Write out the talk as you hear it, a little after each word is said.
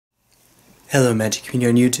Hello Magic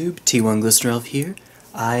community on YouTube, T1StoneforgeMystic here.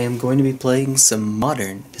 I am going to be playing some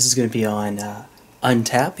Modern. This is going to be on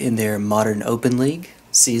Untap in their Modern Open League,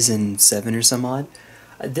 Season 7 or some odd.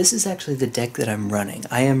 This is actually the deck that I'm running.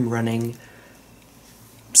 I am running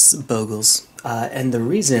Bogles, and the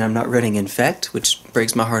reason I'm not running Infect, which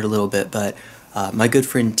breaks my heart a little bit, but my good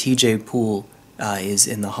friend TJ Poole is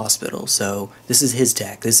in the hospital, so this is his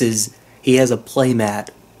deck. He has a playmat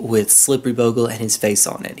with Slippery Bogle and his face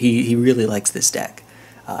on it. He really likes this deck.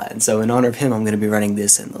 And so in honor of him, I'm going to be running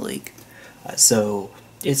this in the league. So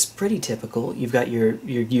it's pretty typical. You've got your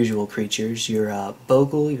usual creatures, your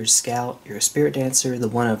Bogle, your Scout, your Spiritdancer, the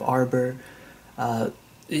one of Arbor.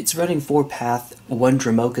 It's running 4-path, 1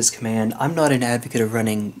 Dromoka's command. I'm not an advocate of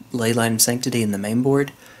running Leyline of Sanctity in the main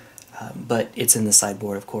board, but it's in the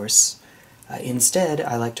sideboard, of course. Instead,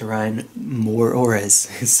 I like to run more auras,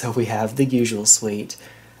 so we have the usual suite.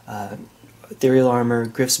 Ethereal Armor,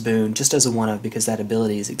 Gryff's Boon, just as a one-of because that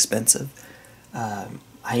ability is expensive.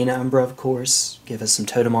 Hyena Umbra, of course, give us some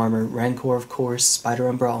Totem Armor. Rancor, of course. Spider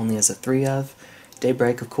Umbra only as a 3-of.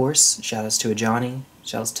 Daybreak, of course. Shoutouts to a Johnny.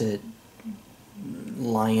 Shoutouts to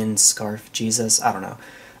Lion, Scarf, Jesus, I don't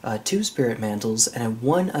know. 2 Spirit Mantles and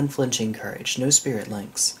 1 Unflinching Courage. No Spirit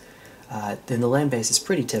Links. Then the land base is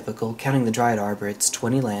pretty typical. Counting the Dryad Arbor, it's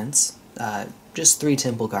 20 lands. Just 3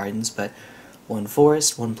 Temple Gardens, but 1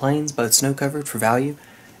 forest, 1 plains, both snow-covered for value,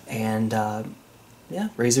 and yeah,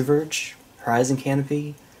 Razorverge, Horizon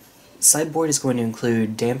Canopy. Sideboard is going to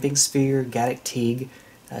include Damping Sphere, Gaddock Teeg,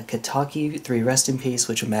 Kataki, 3 Rest in Peace,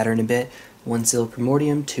 which will matter in a bit, 1 Seal of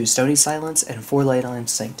Primordium, 2 Stony Silence, and 4 Leyline of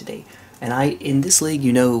Sanctity. And in this league,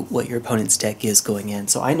 you know what your opponent's deck is going in,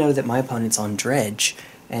 so I know that my opponent's on Dredge,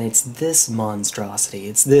 and it's this monstrosity.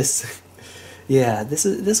 It's this. Yeah,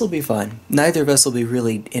 this will be fun. Neither of us will be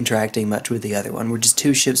really interacting much with the other one. We're just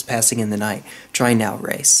 2 ships passing in the night, trying to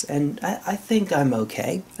outrace. And I think I'm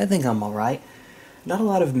okay. I think I'm alright. Not a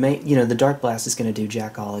lot of the Dark Blast is going to do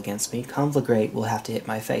jack all against me. Conflagrate will have to hit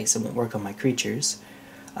my face. It won't work on my creatures.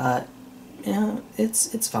 Yeah,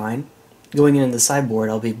 it's fine. Going into the sideboard,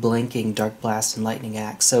 I'll be blanking Dark Blast and Lightning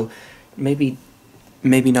Axe, so maybe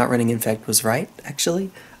not running Infect was right, actually.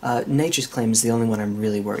 Nature's Claim is the only one I'm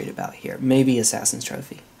really worried about here. Maybe Assassin's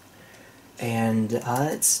Trophy. And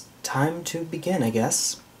it's time to begin, I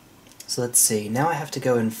guess. So let's see. Now I have to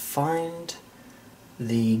go and find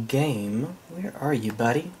the game. Where are you,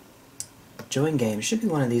 buddy? Join game. Should be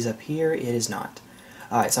one of these up here. It is not.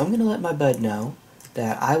 Alright, so I'm going to let my bud know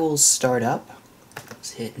that I will start up.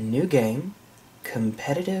 Let's hit New Game.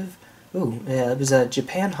 Competitive. Ooh, yeah, it was a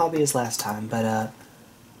Japan hobbyist last time, but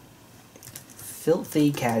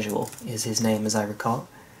Filthy Casual is his name, as I recall.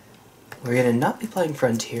 We're going to not be playing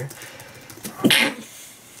Frontier,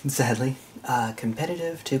 sadly.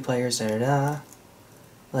 Competitive, 2 players, da-da-da.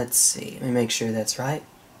 Let's see, let me make sure that's right.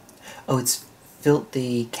 Oh, it's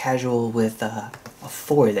Filthy Casual with a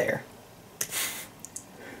 4 there.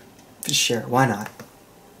 Sure, why not?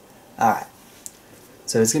 Alright.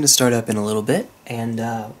 So it's going to start up in a little bit, and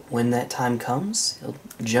when that time comes, he'll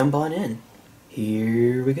jump on in.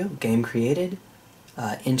 Here we go. Game created.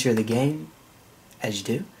 Enter the game, as you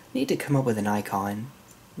do. Need to come up with an icon.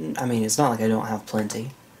 I mean, it's not like I don't have plenty.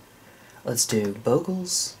 Let's do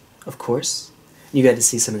Bogles, of course. You got to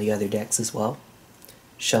see some of the other decks as well.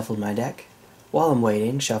 Shuffled my deck. While I'm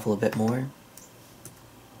waiting, shuffle a bit more.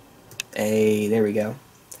 Hey, there we go.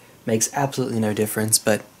 Makes absolutely no difference,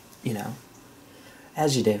 but, you know,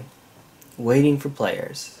 as you do. Waiting for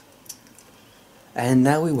players. And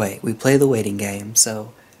now we wait. We play the waiting game,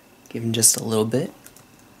 so give him just a little bit.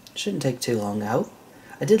 Shouldn't take too long now.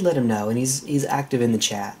 I did let him know, and he's active in the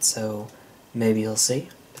chat, so maybe he'll see.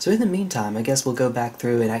 So in the meantime, I guess we'll go back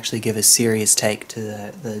through and actually give a serious take to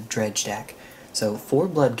the Dredge deck. So 4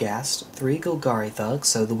 Bloodghast, 3 Golgari Thugs,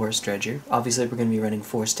 so the worst Dredger. Obviously we're going to be running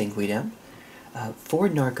 4 Stinkweed 4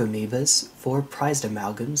 Narconebas, 4 Prized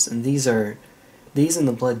Amalgams, and these and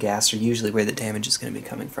the Bloodghast are usually where the damage is going to be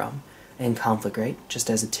coming from. And Conflagrate, just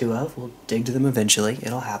as a 2-of. We'll dig to them eventually.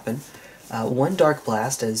 It'll happen. 1 Dark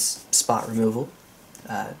Blast as spot removal.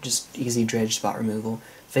 Just easy Dredge spot removal.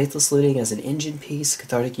 Faithless Looting as an engine piece.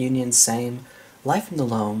 Cathartic Union, same. Life in the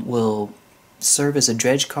Loam will serve as a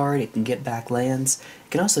Dredge card. It can get back lands.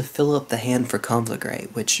 It can also fill up the hand for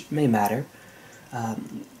Conflagrate, which may matter.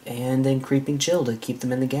 And then Creeping Chill to keep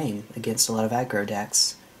them in the game against a lot of aggro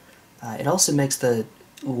decks. It also makes there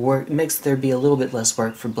be a little bit less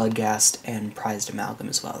work for Bloodghast and Prized Amalgam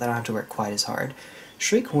as well. They don't have to work quite as hard.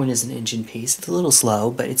 Shriekhorn is an engine piece. It's a little slow,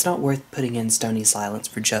 but it's not worth putting in Stony Silence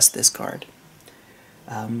for just this card.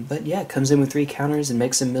 But yeah, it comes in with 3 counters and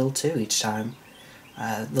makes a mill 2 each time.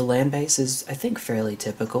 The land base is, I think, fairly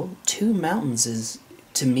typical. 2 mountains is,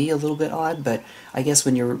 to me, a little bit odd, but I guess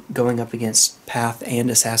when you're going up against Path and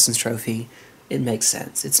Assassin's Trophy, it makes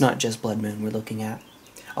sense. It's not just Blood Moon we're looking at.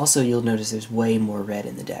 Also, you'll notice there's way more red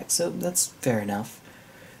in the deck, so that's fair enough.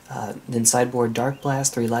 Then sideboard Dark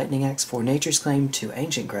Blast, 3 Lightning Axe, 4 Nature's Claim, 2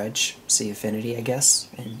 Ancient Grudge, see Affinity, I guess,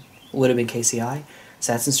 and would have been KCI.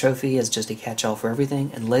 Assassin's Trophy is just a catch-all for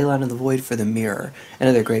everything, and Leyline of the Void for the Mirror, and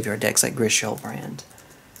other graveyard decks like Gryff Brand.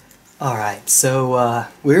 Alright, so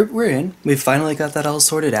we're in. We've finally got that all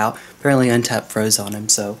sorted out. Apparently Untap froze on him,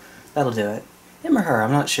 so that'll do it. Him or her,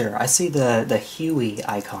 I'm not sure. I see the Huey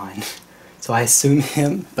icon, so I assume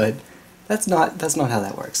him, but that's not how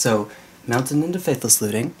that works. So, Mountain into Faithless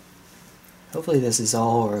Looting. Hopefully this is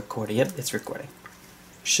all recording. Yep, it's recording.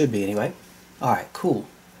 Should be anyway. Alright, cool.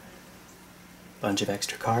 Bunch of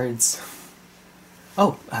extra cards.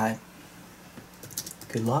 Oh,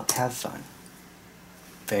 good luck, have fun.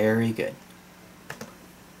 Very good.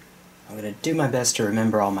 I'm going to do my best to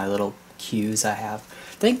remember all my little cues I have.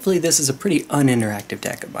 Thankfully, this is a pretty uninteractive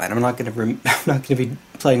deck of mine. I'm not going to be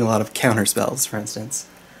playing a lot of counter spells, for instance.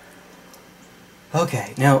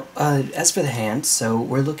 Okay, now, as for the hand, so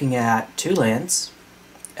we're looking at 2 lands,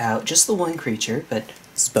 just the 1 creature, but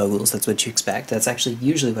it's Bogles, that's what you expect. That's actually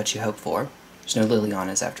usually what you hope for. There's no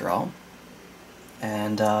Lilianas after all.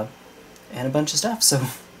 And a bunch of stuff, so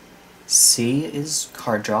C is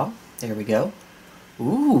card draw. There we go.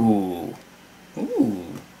 Ooh. Ooh.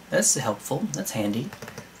 That's helpful. That's handy.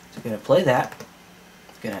 So I'm going to play that.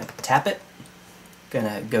 Going to tap it. Going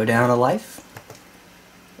to go down a life.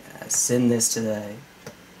 Send that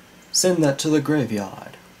to the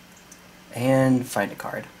graveyard. And find a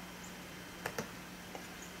card.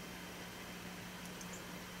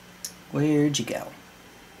 Where'd you go?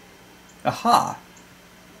 Aha!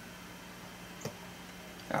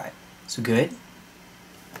 Alright, so good.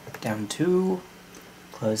 Down 2.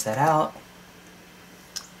 Close that out.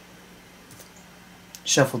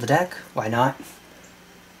 Shuffle the deck, why not?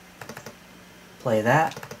 Play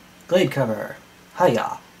that. Gladecover.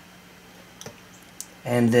 Hiya!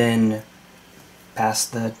 And then pass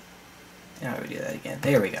the... How do we do that again?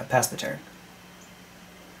 There we go, pass the turn.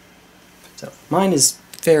 So, mine is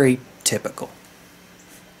very typical.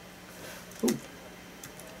 Ooh.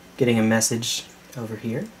 Getting a message over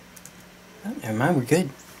here. Oh, never mind, we're good.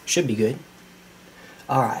 Should be good.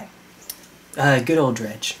 Alright. Good old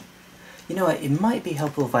Dredge. You know what, it might be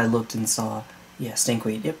helpful if I looked and saw... Yeah,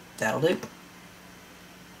 Stinkweed. Yep, that'll do.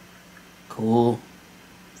 Cool.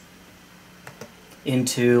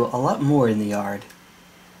 Into a lot more in the yard.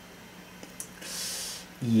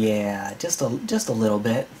 Yeah, just a little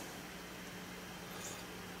bit.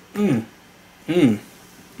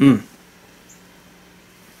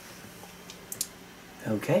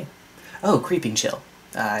 Okay. Oh, Creeping Chill.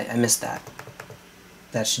 I missed that.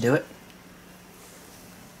 That should do it.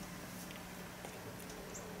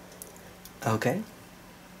 Okay.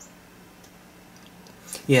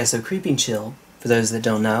 Yeah, so Creeping Chill, for those that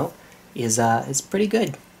don't know, is pretty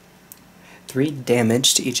good. 3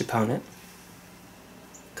 damage to each opponent.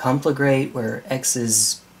 Conflagrate, where X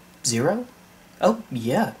is 0? Oh,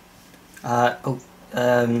 yeah. No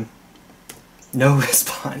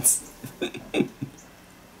response.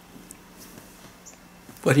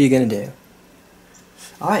 What are you gonna do?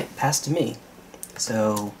 Alright, pass to me.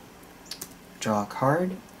 So, draw a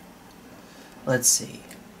card. Let's see.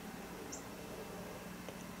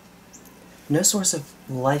 No source of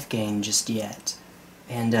life gain just yet.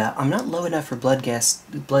 And I'm not low enough for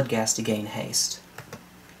Bloodghast to gain haste.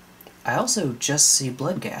 I also just see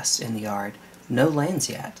Bloodghast in the yard. No lands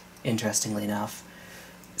yet, interestingly enough.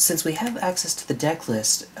 Since we have access to the deck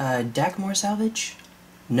list, Dackmore Salvage?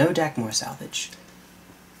 No Dackmore Salvage.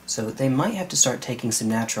 So they might have to start taking some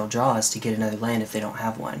natural draws to get another land if they don't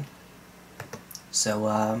have one.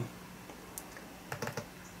 So,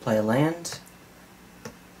 play a land.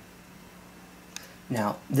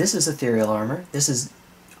 Now, this is Ethereal Armor. This is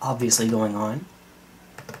obviously going on.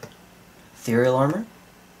 Ethereal Armor.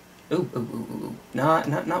 Ooh, ooh, ooh, ooh.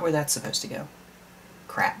 Not where that's supposed to go.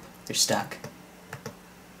 Crap. They're stuck.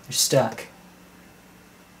 They're stuck.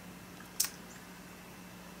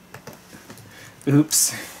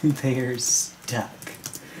 Oops. They're stuck.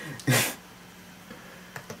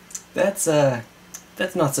 That's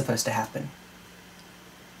not supposed to happen.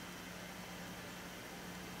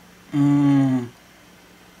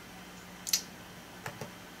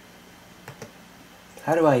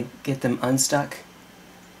 How do I get them unstuck?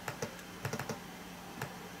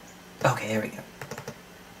 Okay, there we go.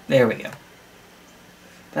 There we go.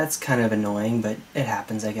 That's kind of annoying, but it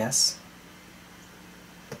happens, I guess.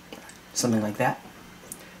 Something like that.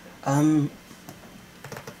 I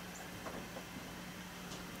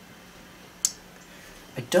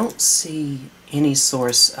don't see any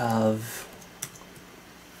source of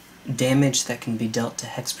damage that can be dealt to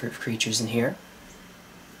hexproof creatures in here.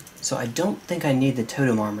 So I don't think I need the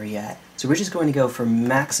totem armor yet. So we're just going to go for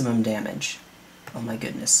maximum damage. Oh my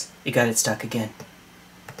goodness. It got it stuck again.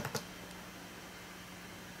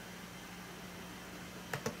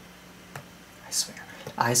 I swear.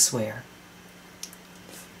 I swear.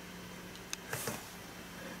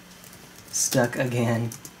 Stuck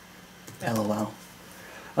again. LOL.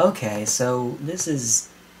 Okay, so this is...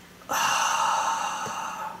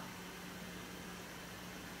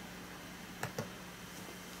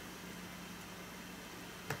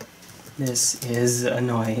 This is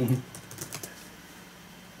annoying.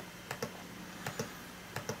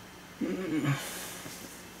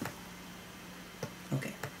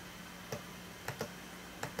 Okay.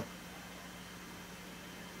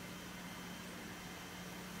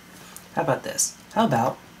 How about this? How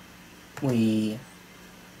about we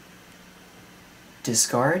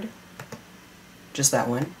discard just that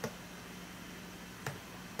one?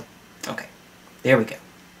 Okay, there we go.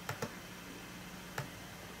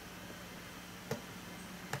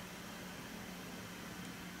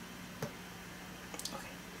 Okay.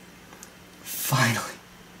 Finally.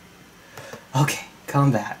 Okay,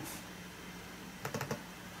 combat.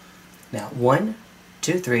 Now, 1,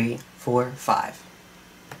 2, 3, 4, 5.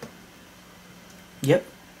 Yep,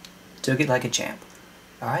 took it like a champ.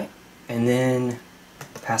 Alright, and then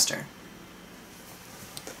pass turn.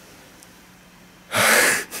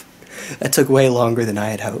 That took way longer than I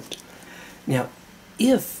had hoped. Now,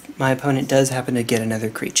 if my opponent does happen to get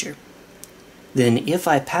another creature, then if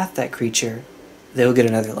I path that creature, they'll get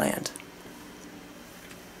another land.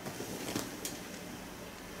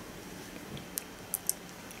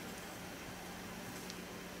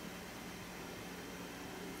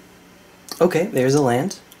 Okay, there's a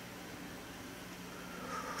land.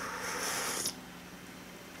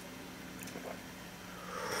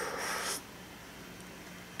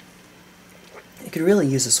 It could really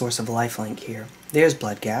use a source of lifelink here. There's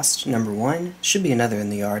Bloodghast, number 1. Should be another in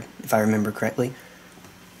the yard, if I remember correctly.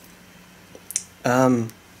 Whoa,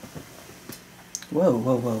 whoa,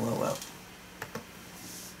 whoa, whoa, whoa.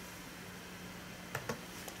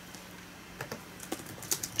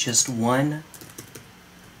 Just one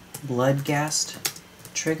Bloodghast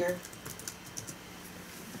trigger.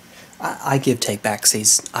 I give take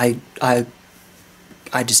backsies. I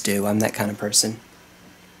just do. I'm that kind of person.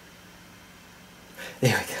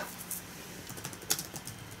 There we go.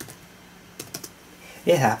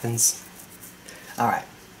 It happens. Alright.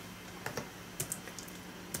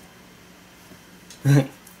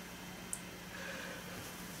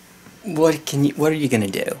 What are you gonna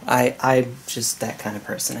do? I'm just that kind of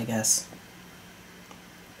person, I guess.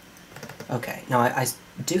 Okay, now I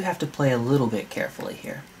do have to play a little bit carefully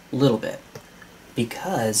here. A little bit.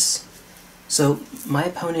 Because, so my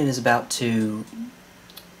opponent is about to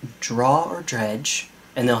draw or dredge,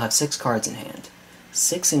 and they'll have 6 cards in hand.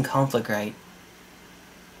 6 in Conflagrate,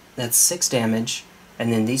 that's 6 damage,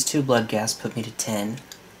 and then these 2 Bloodghast put me to 10.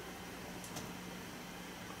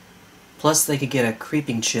 Plus they could get a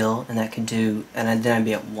Creeping Chill, and that could do, and then I'd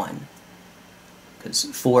be at 1. Because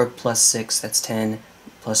 4 plus 6, that's 10,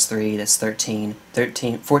 plus 3, that's 13.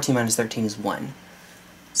 14 minus 13 is 1.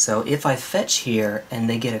 So if I fetch here, and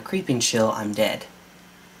they get a Creeping Chill, I'm dead.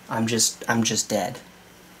 I'm just dead.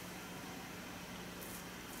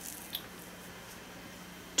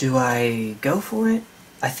 Do I go for it?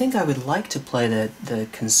 I think I would like to play the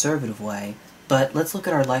conservative way, but let's look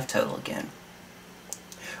at our life total again.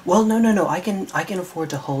 Well, no, I can afford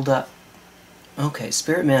to hold up. Okay,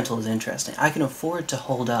 Spirit Mantle is interesting. I can afford to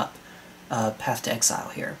hold up Path to Exile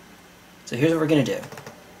here. So here's what we're gonna do.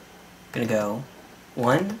 Gonna go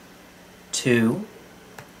 1, 2,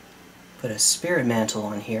 put a Spirit Mantle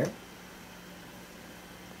on here.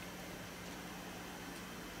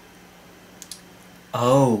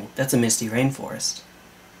 Oh, that's a Misty Rainforest.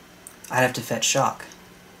 I'd have to fetch Shock.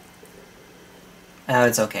 Oh,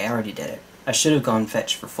 it's okay, I already did it. I should have gone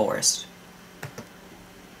fetch for Forest.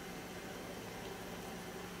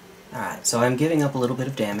 Alright, so I'm giving up a little bit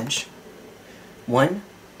of damage. 1,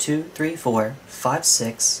 2, 3, 4, 5,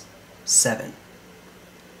 6, 7.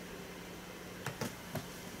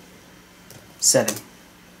 7.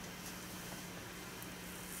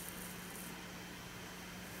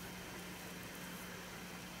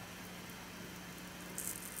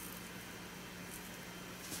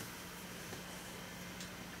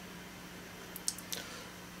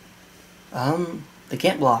 They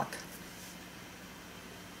can't block.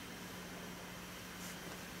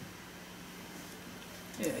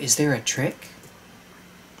 Is there a trick?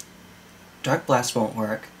 Dark Blast won't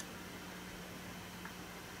work.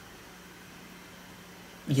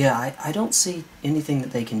 Yeah, I don't see anything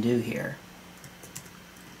that they can do here.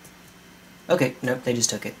 Okay, nope, they just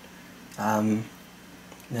took it. Then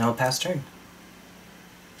I'll pass turn.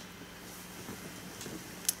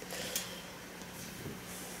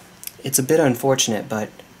 It's a bit unfortunate, but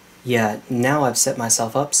yeah, now I've set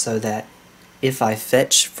myself up so that if I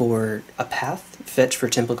fetch for a path, fetch for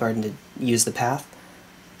Temple Garden to use the path,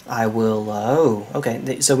 I will, oh,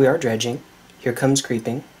 okay, so we are dredging. Here comes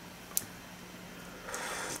creeping.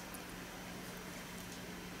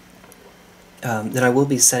 Then I will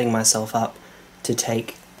be setting myself up to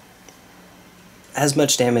take as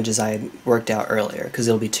much damage as I had worked out earlier, because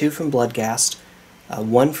it'll be 2 from Bloodghast,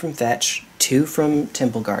 1 from Fetch, 2 from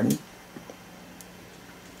Temple Garden.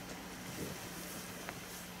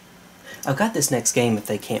 I've got this next game if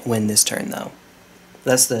they can't win this turn, though.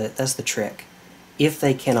 That's the trick. If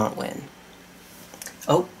they cannot win.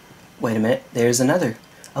 Oh, wait a minute. There's another.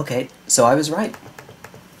 Okay, so I was right.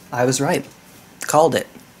 I was right. Called it.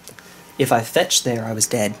 If I fetched there, I was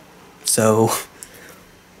dead. So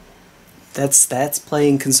that's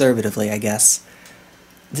playing conservatively, I guess.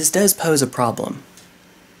 This does pose a problem.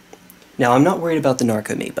 Now, I'm not worried about the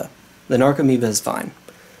Narcomoeba. The Narcomoeba is fine,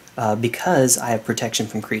 because I have protection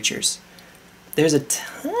from creatures. There's a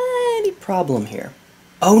tiny problem here.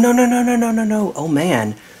 Oh, no, no, no, no, no, no, no. Oh,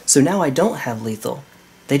 man. So now I don't have lethal.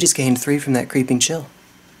 They just gained 3 from that Creeping Chill.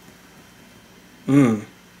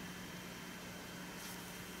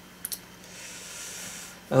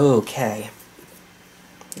 Okay.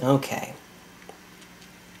 Okay.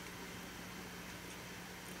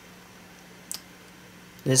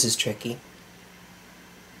 This is tricky.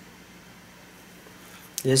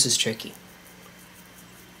 This is tricky.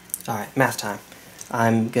 Alright, math time.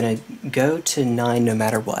 I'm gonna go to 9 no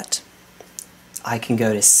matter what. I can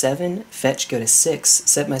go to 7, fetch, go to 6,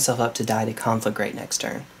 set myself up to die to Conflagrate next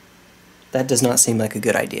turn. That does not seem like a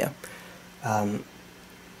good idea. Oh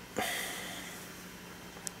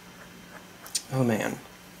man.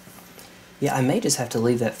 Yeah, I may just have to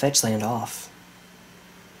leave that fetch land off.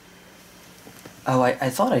 Oh, I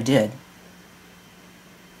thought I did.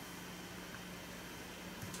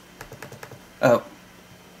 Oh.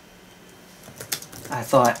 I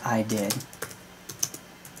thought I did.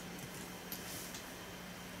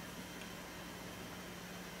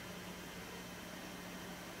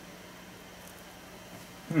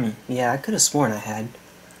 Yeah, I could have sworn I had.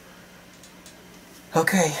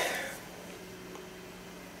 Okay.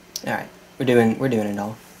 Alright, we're doing it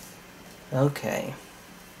all. Okay.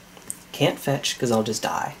 Can't fetch because I'll just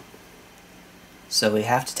die. So we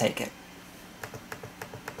have to take it.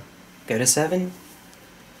 Go to 7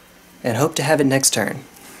 and hope to have it next turn.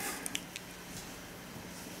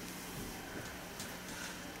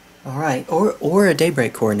 Alright, or a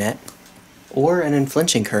Daybreak Coronet, or an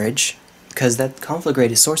Unflinching Courage, because that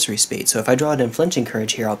Conflagrate is sorcery speed, so if I draw an Unflinching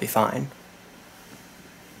Courage here, I'll be fine.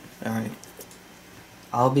 Alright.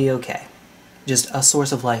 I'll be okay. Just a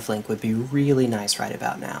Source of Lifelink would be really nice right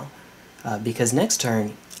about now, because next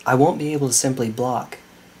turn, I won't be able to simply block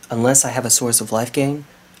unless I have a Source of Life gain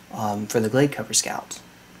for the Gladecover Scout.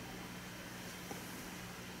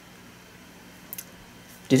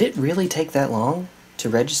 Did it really take that long to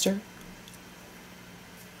register?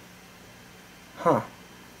 Huh.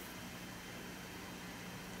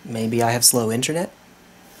 Maybe I have slow internet?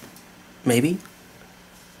 Maybe?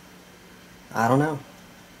 I don't know.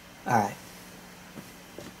 Alright.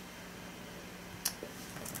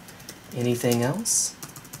 Anything else?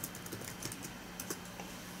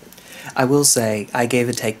 I will say, I gave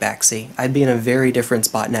a take backseat. I'd be in a very different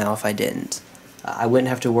spot now if I didn't. I wouldn't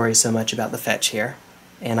have to worry so much about the fetch here.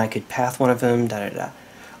 And I could path one of them, da-da-da.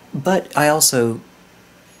 But I also...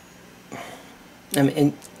 I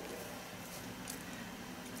mean,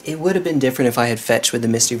 it would have been different if I had fetched with the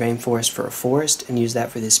Misty Rainforest for a forest and used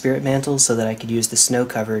that for the Spirit Mantle so that I could use the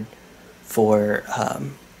snow-covered for,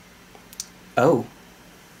 oh.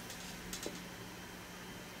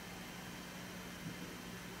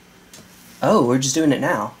 Oh, we're just doing it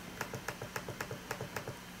now.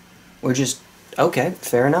 We're just... Okay,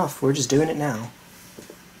 fair enough. We're just doing it now.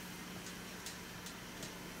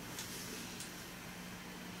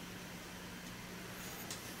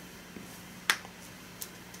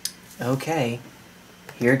 Okay,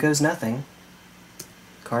 here goes nothing.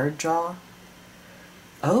 Card draw?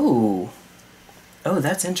 Oh! Oh,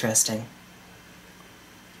 that's interesting.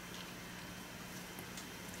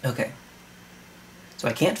 Okay. So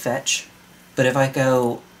I can't fetch, but if I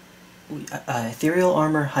go Ethereal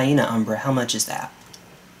Armor, Hyena Umbra, how much is that?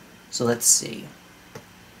 So let's see.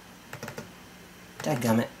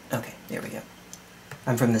 Dadgummit. Okay, there we go.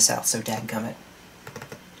 I'm from the south, so dadgummit.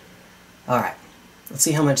 Alright, let's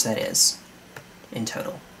see how much that is in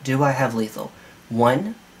total. Do I have lethal?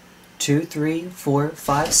 1, 2, 3, 4,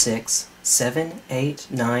 5, 6, 7, 8,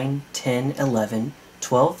 9, 10, 11,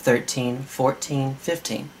 12, 13, 14,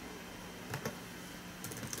 15.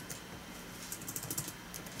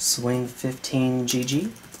 Swing 15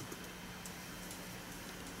 GG.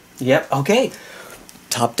 Yep, okay.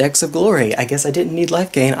 Top decks of glory. I guess I didn't need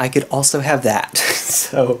life gain. I could also have that.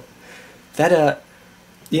 So, that,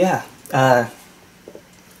 yeah.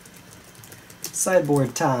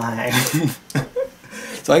 Sideboard time.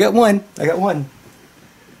 So I got one.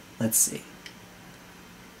 Let's see.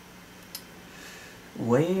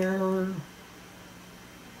 Where?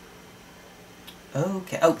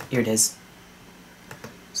 Okay. Oh, here it is.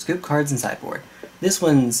 Scoop cards and sideboard. This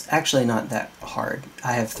one's actually not that hard.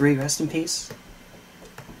 I have 3 rest in peace.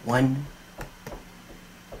 1.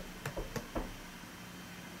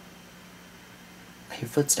 I hear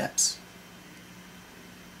footsteps.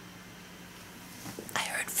 I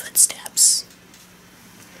heard footsteps.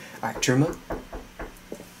 Alright, Dromoka.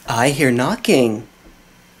 I hear knocking.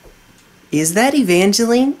 Is that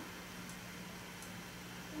Evangeline?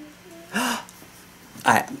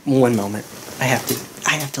 One moment. I have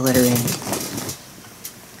to let her in.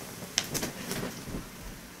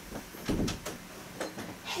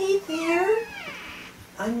 Hey there.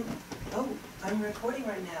 I'm recording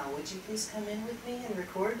right now. Would you please come in with me and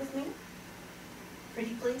record with me?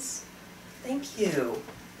 Pretty please? Thank you.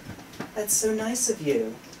 That's so nice of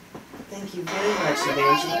you. Thank you very much,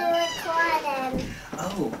 Evangeline. What are you recording?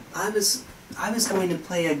 Oh, I was going to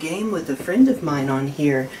play a game with a friend of mine on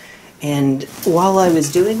here, and while I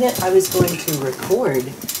was doing it, I was going to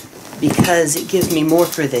record because it gives me more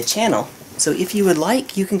for the channel. So if you would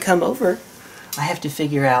like, you can come over. I have to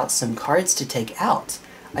figure out some cards to take out.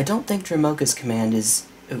 I don't think Dromoka's command is...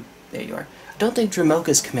 Oh, there you are. I don't think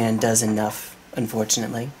Dromoka's command does enough,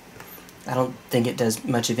 unfortunately. I don't think it does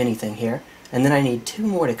much of anything here. And then I need 2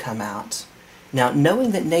 more to come out. Now,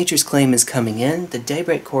 knowing that Nature's Claim is coming in, the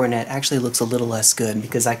Daybreak Coronet actually looks a little less good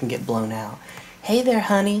because I can get blown out. Hey there,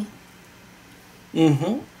 honey.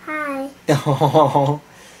 Hi. Oh,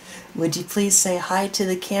 would you please say hi to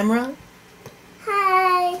the camera?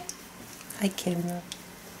 Hi. Hi, camera.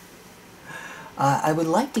 I would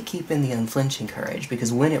like to keep in the Unflinching Courage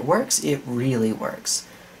because when it works, it really works.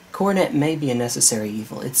 Coronet may be a necessary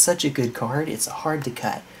evil. It's such a good card, it's hard to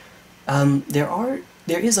cut.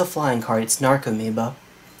 There is a flying card, it's Narcomoeba,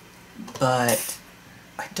 but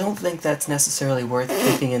I don't think that's necessarily worth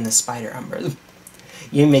keeping in the Spider Umbra.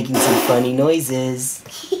 You're making some funny noises.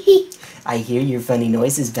 I hear your funny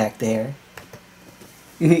noises back there.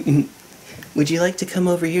 Would you like to come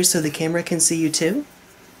over here so the camera can see you too?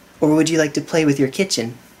 Or would you like to play with your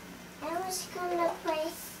kitchen? I was gonna play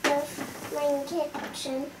with my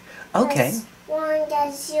kitchen. Okay. As long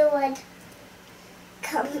as you would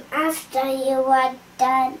come after you were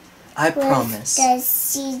done. I promise. The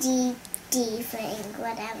CDD thing,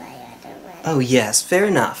 whatever you're doing. Oh yes, fair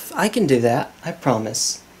enough. I can do that. I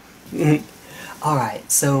promise.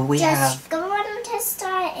 Alright, so we have... Just go on to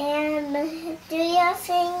start and do your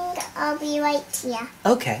thing. I'll be right here.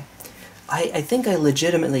 Okay. I think I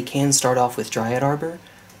legitimately can start off with Dryad Arbor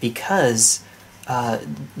because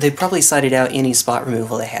they probably cited out any spot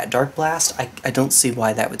removal they had. Dark Blast, I don't see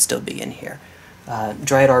why that would still be in here.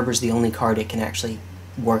 Dryad Arbor is the only card it can actually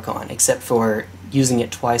work on, except for using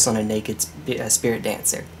it twice on a naked Spirit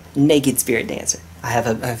Dancer. Naked Spirit Dancer. I have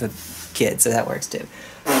a kid, so that works too.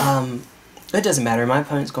 It doesn't matter. My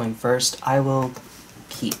opponent's going first. I will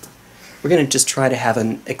keep. We're going to just try to have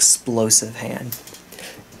an explosive hand.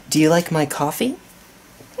 Do you like my coffee?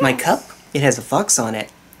 Yes. My cup? It has a fox on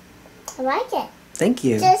it. I like it. Thank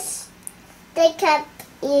you. Just the cup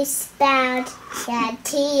you spelled the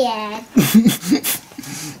T in.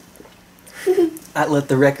 I let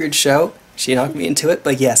the record show. She knocked me into it,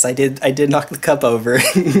 but yes, I did knock the cup over.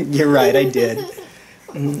 You're right, I did.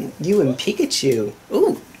 You and Pikachu.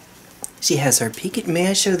 Ooh. She has her Pikachu. May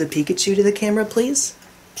I show the Pikachu to the camera, please?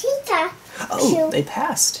 Pikachu. Oh, they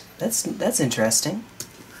passed. That's interesting.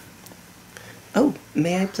 Oh,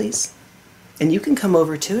 may I please? And you can come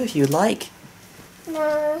over too if you'd like.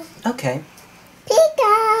 No. Okay.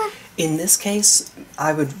 Pika. In this case,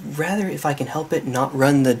 I would rather, if I can help it, not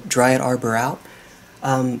run the Dryad Arbor out.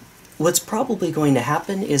 What's probably going to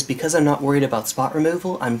happen is because I'm not worried about spot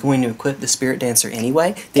removal, I'm going to equip the Spirit Dancer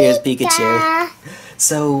anyway. There's Pikachu.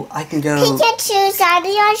 So I can go... Pikachu's on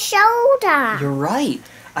your shoulder. You're right.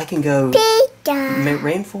 I can go Pika.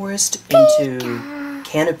 Rainforest into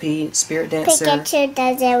Canopy, Spirit Dancer. Pikachu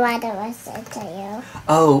doesn't want to listen to you.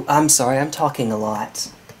 Oh, I'm sorry, I'm talking a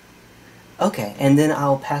lot. Okay, and then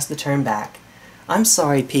I'll pass the turn back. I'm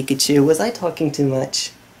sorry, Pikachu, was I talking too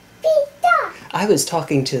much? Pika! I was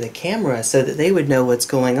talking to the camera so that they would know what's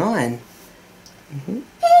going on. Pika!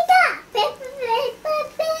 Pika! Pika!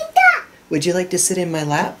 Pika! Would you like to sit in my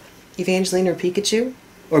lap, Evangeline or Pikachu?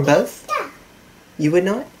 Or both? Pika! You would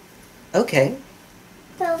not? Okay.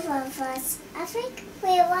 Both of us. I think we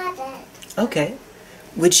want it. Okay.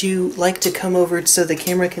 Would you like to come over so the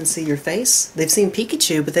camera can see your face? They've seen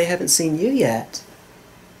Pikachu, but they haven't seen you yet.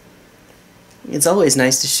 It's always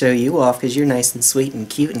nice to show you off because you're nice and sweet and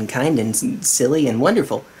cute and kind and silly and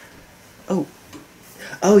wonderful. Oh.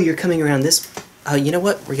 Oh, you're coming around this... Oh, you know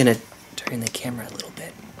what? We're going to turn the camera a little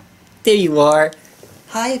bit. There you are.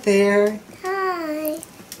 Hi there. Hi.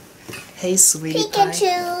 Hey, sweetie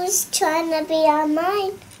Pikachu's trying to be on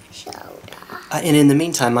my shoulder. and in the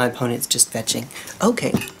meantime, my opponent's just fetching.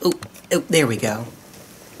 Okay. Oh, there we go.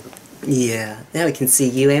 Yeah, now we can see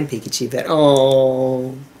you and Pikachu better.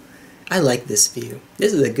 Oh, I like this view.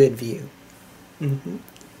 This is a good view.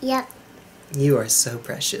 Yep. You are so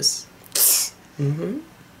precious.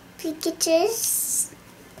 Pikachu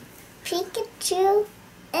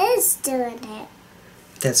is doing it.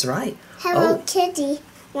 That's right. Hello Kitty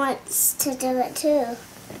wants to do it too.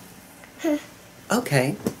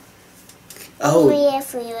 Okay. Only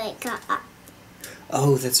if we wake up.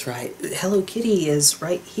 Oh, that's right. Hello Kitty is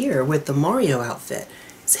right here with the Mario outfit.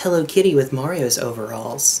 It's Hello Kitty with Mario's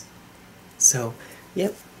overalls. So,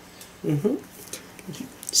 yep.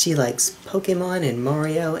 She likes Pokemon and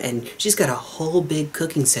Mario, and she's got a whole big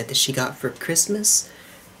cooking set that she got for Christmas,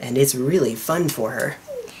 and it's really fun for her.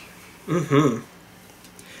 And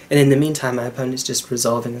in the meantime, my opponent's just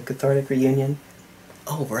resolving a cathartic reunion.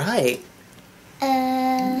 All right.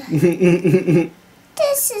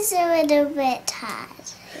 This is a little bit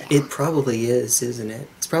hard. It probably is, isn't it?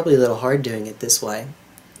 It's probably a little hard doing it this way.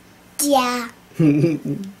 Yeah.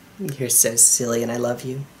 You're so silly, and I love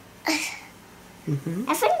you. I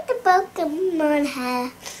think the Pokemon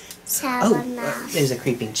have enough. There's a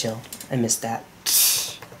creeping chill. I missed that.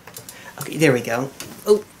 Okay, there we go.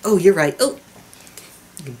 Oh, you're right. Oh,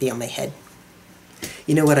 you can be on my head.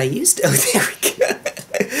 You know what I used to... Oh, there we go.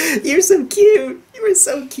 You're so cute. You are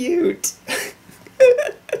so cute.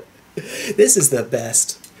 This is the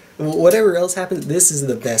best. Whatever else happens, this is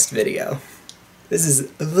the best video. This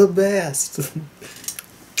is the best.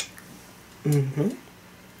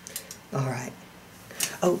 Alright.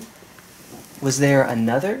 Oh, was there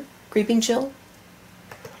another creeping chill?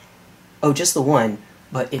 Oh, just the one,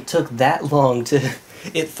 but it took that long to...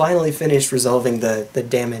 It finally finished resolving the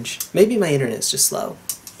damage. Maybe my internet's just slow.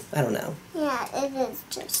 I don't know. Yeah, it is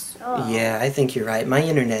just slow. Yeah, I think you're right. My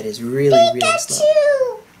internet is really slow.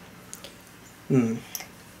 Pikachu!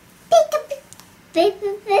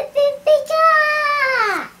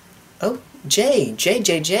 Pika! Oh, J.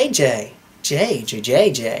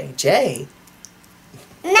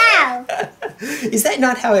 No! Is that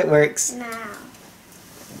not how it works? No.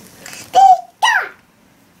 Pika!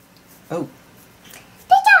 Oh.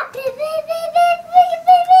 Pika! Pika!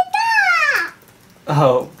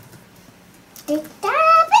 Oh. Pika!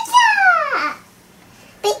 Pika!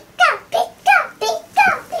 Pika! Pika! Pika!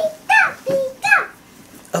 Pika! Pika!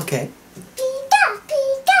 Okay. Pika!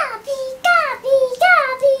 Pika! Pika! Pika!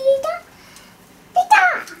 Pika! Pika!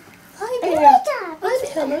 Hi there. I'm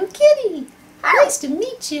Hello Kitty. Nice to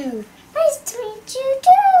meet you. Nice to meet you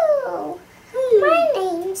too. My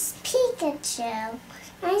name's Pikachu.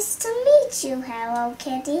 Nice to meet you, Hello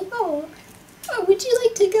Kitty. Oh, would you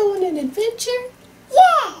like to go on an adventure?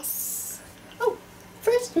 Yes. Oh,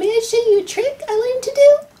 first may I show you a trick I learned to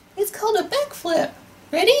do? It's called a backflip.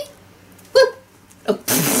 Ready? Whoop. Oh.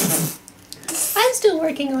 I'm still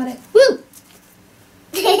working on it. Woo.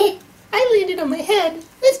 I landed on my head.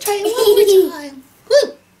 Let's try it one more time.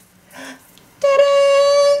 Woo.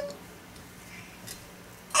 Ta-da!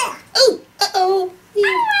 Oh, uh-oh. I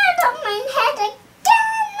landed on my head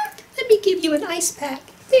again. Let me give you an ice pack.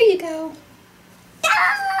 There you go.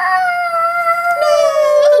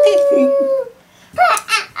 Okay.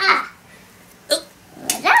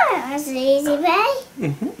 That was an easy way.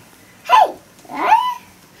 Hey.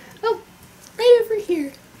 Oh, right over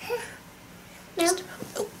here. No.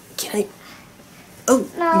 Oh, can I... Oh,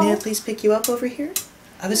 No. may I please pick you up over here?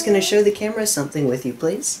 I was going to show the camera something with you,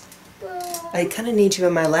 please. I kind of need you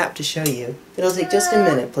in my lap to show you. It'll take just a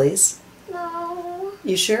minute, please. No.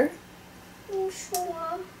 You sure? I'm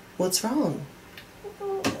sure. What's wrong? I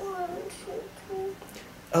don't want to.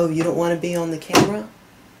 Oh, you don't want to be on the camera?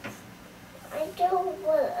 I don't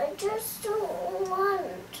want. I just don't want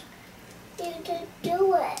you to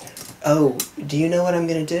do it? Oh, do you know what I'm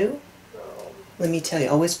gonna do? Let me tell you.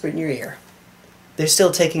 I'll whisper it in your ear. They're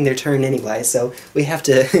still taking their turn anyway, so we have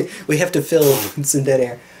to we have to fill some dead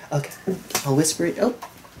air. Okay, I'll whisper it. Oh,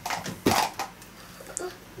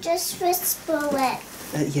 just whisper it.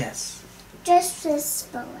 yes. Just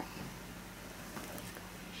whisper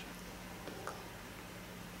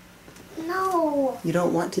it. No. You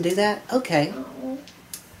don't want to do that? Okay. No.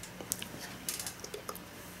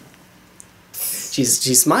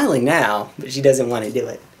 She's smiling now, but she doesn't want to do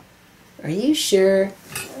it. Are you sure?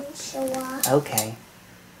 I'm sure. Okay.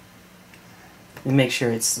 Let me make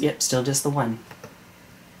sure it's, yep, still just the one.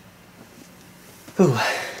 Whew.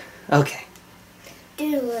 Okay. Do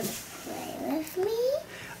you want to play with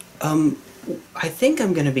me? I think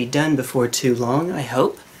I'm going to be done before too long, I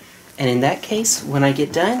hope. And in that case, when I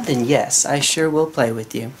get done, then yes, I sure will play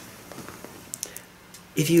with you.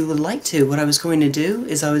 If you would like to, what I was going to do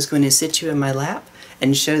is I was going to sit you in my lap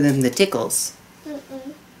and show them the tickles.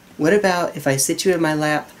 Mm-mm. What about if I sit you in my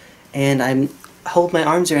lap and I hold my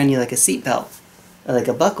arms around you like a seatbelt, or like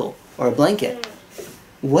a buckle, or a blanket?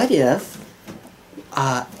 What if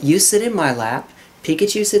you sit in my lap,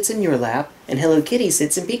 Pikachu sits in your lap, and Hello Kitty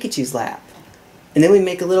sits in Pikachu's lap? And then we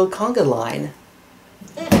make a little conga line.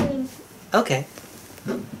 Mm-mm. Okay.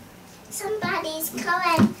 Somebody's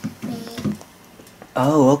calling me.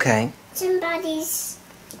 Oh, okay. Somebody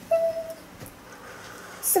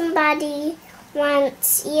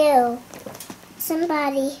wants you.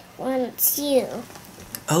 Somebody wants you.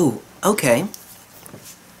 Oh, okay.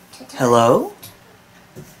 Hello?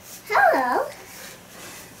 Hello.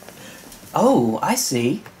 Oh, I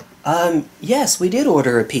see. Yes, we did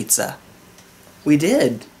order a pizza. We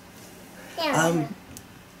did. Yeah.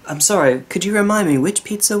 I'm sorry, could you remind me, which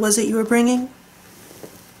pizza was it you were bringing?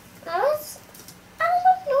 I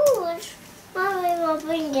don't know which Mommy will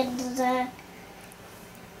bring it to the...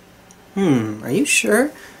 Are you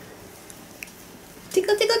sure?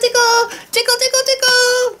 Tickle, tickle, tickle! Tickle, tickle,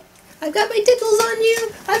 tickle! I've got my tickles on you!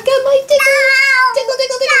 I've got my tickles! No! Tickle,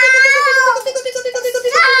 tickle, tickle, tickle, tickle, tickle, tickle, tickle, tickle, tickle,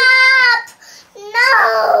 tickle. Stop! No!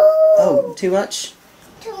 Oh, too much?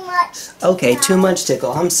 Too much. Okay, too much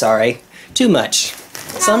tickle. I'm sorry. Too much.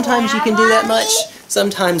 Sometimes you can do that much,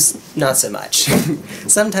 sometimes not so much.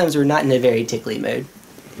 Sometimes we're not in a very tickly mood.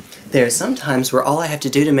 There are some times where all I have to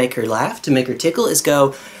do to make her laugh, to make her tickle, is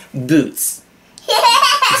go, boots.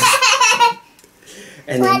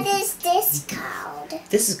 And What then, is this called?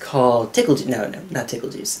 this is called tickle juice. No, not tickle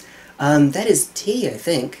juice. That is tea, I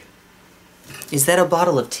think. Is that a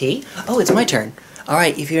bottle of tea? Oh, it's my turn.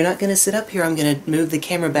 Alright, if you're not going to sit up here, I'm going to move the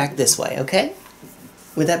camera back this way, okay?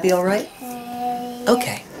 Would that be alright?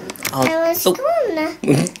 Okay. I was gonna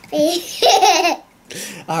be...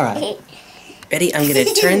 Alright. Ready? I'm going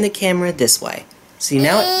to turn the camera this way. See,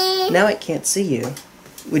 now it can't see you.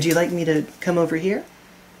 Would you like me to come over here?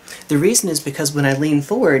 The reason is because when I lean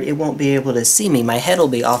forward, it won't be able to see me. My head will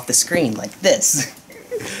be off the screen like this.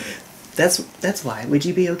 That's why. Would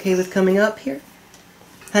you be okay with coming up here?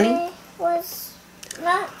 Honey? I was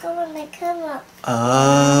not going to come up.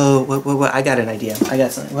 Oh, what? I got an idea. I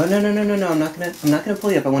got something. Well, no. I'm not gonna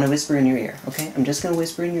pull you up. I want to whisper in your ear. Okay? I'm just gonna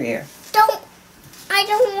whisper in your ear. I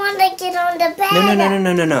don't want to get on the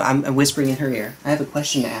bed. No. I'm whispering in her ear. I have a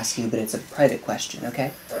question to ask you, but it's a private question.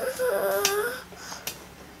 Okay?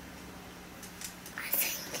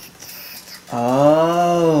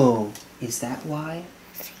 Oh, is that why?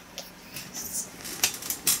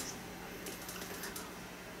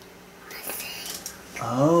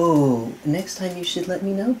 Oh, next time you should let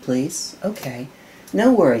me know, please. Okay.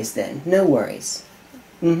 No worries then. No worries.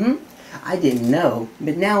 I didn't know,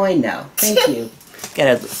 but now I know. Thank you.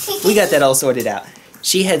 We got that all sorted out.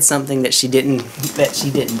 She had something that she didn't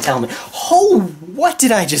tell me. Oh, what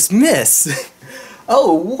did I just miss?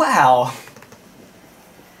 Oh, wow.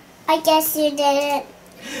 I guess you didn't.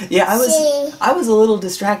 Yeah, I was a little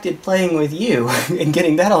distracted playing with you and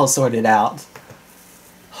getting that all sorted out.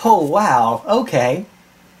 Oh, wow. Okay.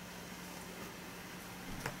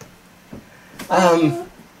 You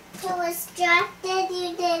was distracted,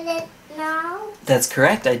 you didn't know? That's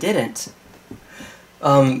correct, I didn't.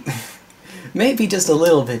 Maybe just a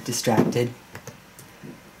little bit distracted.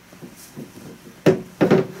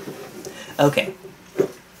 Okay.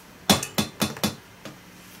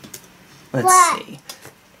 Let's see.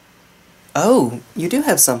 Oh, you do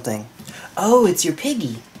have something. Oh, it's your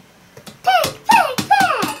piggy. Pig!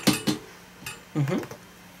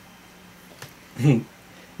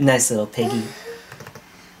 Nice little piggy.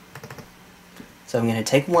 So I'm going to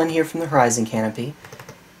take one here from the Horizon Canopy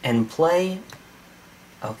and play...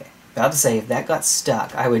 Okay, about to say, if that got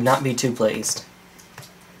stuck, I would not be too pleased.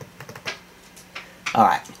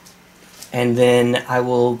 Alright. And then I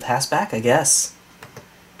will pass back, I guess.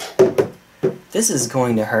 This is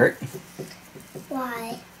going to hurt.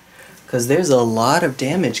 Why? Because there's a lot of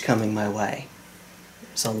damage coming my way.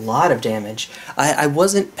 There's a lot of damage. I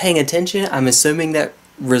wasn't paying attention. I'm assuming that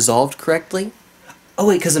resolved correctly. Oh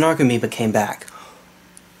wait, because an Archamoeba came back.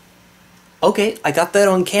 Okay, I got that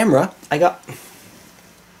on camera. I got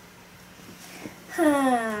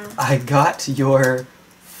your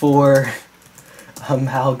 4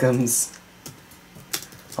 amalgams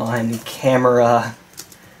on camera.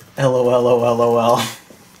 LOL.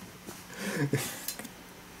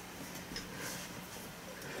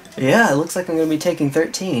 Yeah, it looks like I'm going to be taking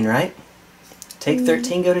 13, right? Take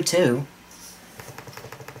 13, go to 2.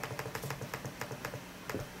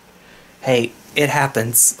 Hey, it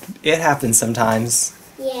happens. It happens sometimes.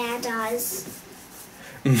 Yeah, it does.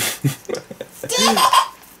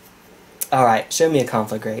 Alright, show me a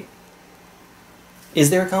Conflagrate.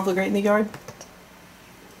 Is there a Conflagrate in the yard?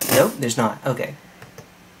 Nope, there's not. Okay.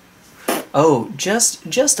 Oh, just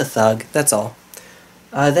a thug, that's all.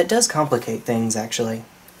 That does complicate things, actually.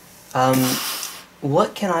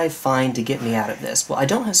 What can I find to get me out of this? Well, I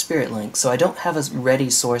don't have Spirit Link, so I don't have a ready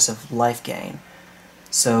source of life gain.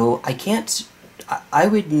 So I can't... I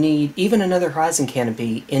would need even another Horizon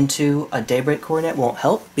Canopy into a Daybreak Coronet won't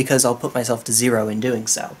help, because I'll put myself to 0 in doing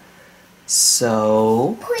so.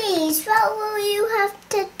 So... Please, what will you have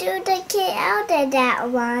to do to get out of that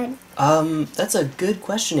one? That's a good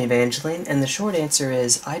question, Evangeline, and the short answer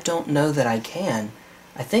is, I don't know that I can.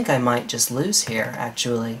 I think I might just lose here,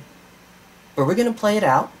 actually. But we're gonna play it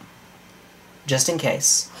out, just in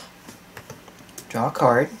case. Draw a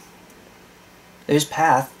card. There's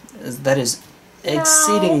Path. That is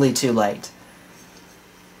exceedingly too late.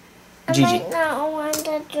 I GG. might not want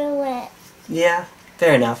to do it. Yeah,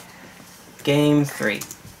 fair enough. Game 3.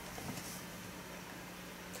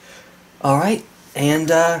 Alright, and,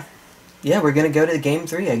 yeah, we're gonna go to game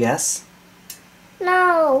 3, I guess.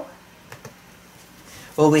 No.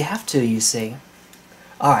 Well, we have to, you see.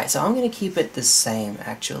 Alright, so I'm gonna keep it the same,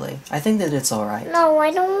 actually. I think that it's alright. No,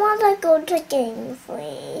 I don't want to go to game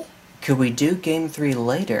 3. Could we do game 3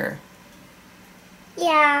 later?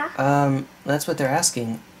 Yeah. That's what they're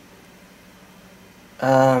asking.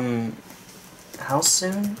 How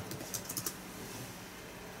soon?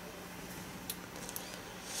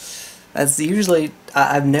 That's usually...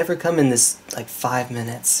 I've never come in this, like, 5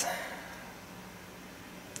 minutes.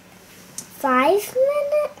 5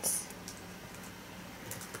 minutes?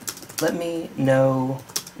 Let me know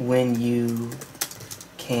when you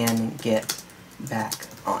can get back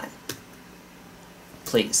on.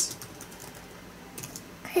 Please.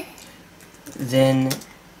 Then,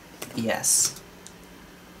 yes.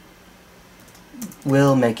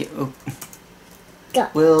 We'll make it... Oh, Go.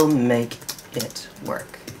 we'll make it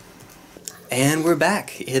work. And we're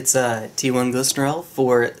back. It's T1 Glistenerell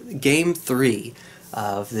for Game 3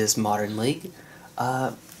 of this Modern League.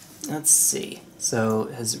 Let's see. So,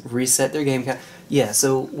 has reset their game count. Yeah,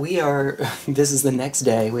 so we are... this is the next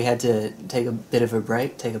day. We had to take a bit of a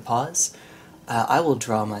break, take a pause. I will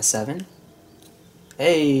draw my 7.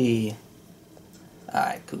 Hey!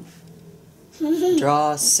 Alright, cool.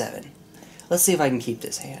 Draw 7. Let's see if I can keep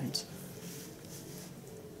this hand.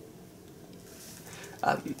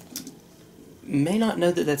 May not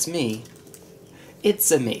know that that's me. It's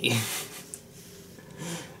a me.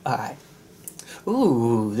 Alright.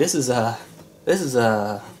 Ooh, this is a...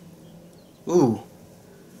 Ooh.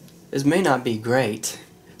 This may not be great.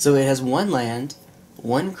 So it has 1 land,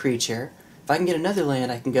 1 creature. If I can get another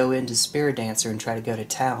land, I can go into Spiritdancer and try to go to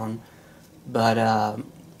town. But,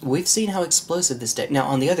 we've seen how explosive this deck... Now,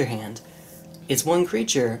 on the other hand, it's 1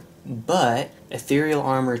 creature, but Ethereal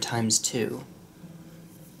Armor times 2.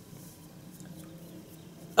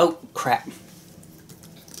 Oh, crap.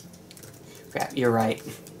 Crap, you're right.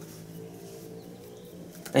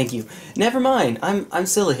 Thank you. Never mind. I'm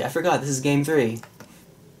silly. I forgot this is game 3.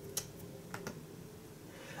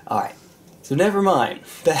 Alright. So never mind.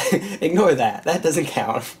 Ignore that. That doesn't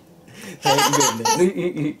count. Thank goodness.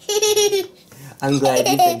 I'm glad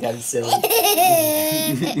you think I'm silly.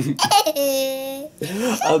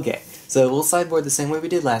 Okay. So we'll sideboard the same way we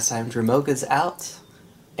did last time. Dromoka's out.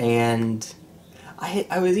 And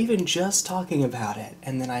I was even just talking about it.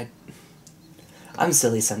 And then I'm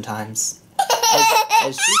silly sometimes.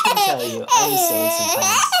 As she can tell you, I'm silly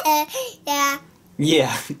sometimes. Yeah.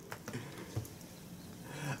 Yeah.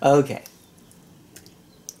 Okay.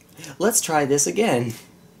 Let's try this again.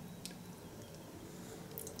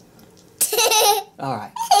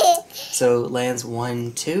 Alright. So, lands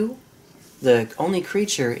 1, 2. The only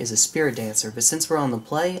creature is a Spirit Dancer, but since we're on the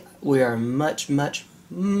play, we are much, much,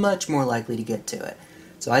 much more likely to get to it.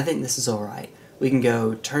 So I think this is alright. We can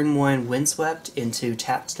go turn 1 Windswept into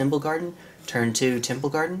tapped Temple Garden, turn 2 Temple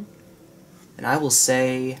Garden, and I will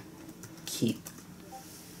say keep.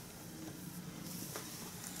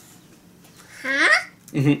 Huh?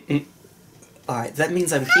 Alright, that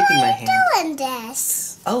means I'm keeping my hand. How are you doing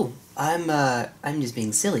this? Oh, I'm just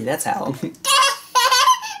being silly, that's how.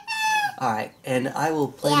 Alright, and I will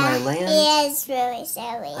play my land. He is really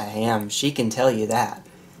silly. I am, she can tell you that.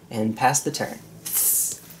 And pass the turn.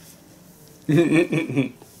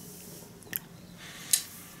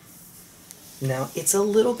 Now, it's a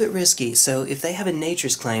little bit risky, so if they have a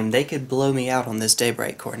Nature's Claim, they could blow me out on this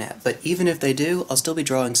Daybreak Coronet. But even if they do, I'll still be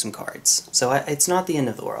drawing some cards. So it's not the end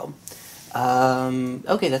of the world.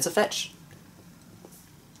 Okay, that's a fetch.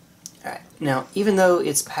 Alright, now, even though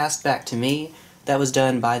it's passed back to me, that was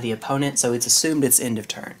done by the opponent, so it's assumed it's end of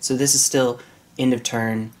turn. So this is still end of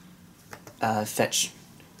turn fetch,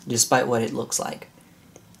 despite what it looks like.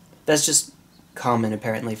 That's just common,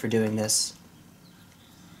 apparently, for doing this.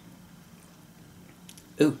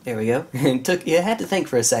 Ooh, there we go. You had to think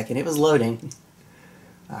for a second. It was loading.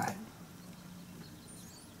 Alright.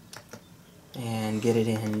 And get it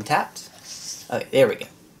in tapped. Okay, there we go.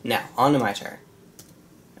 Now, on to my turn.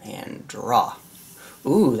 And draw.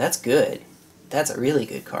 Ooh, that's good. That's a really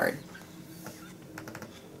good card.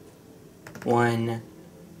 1,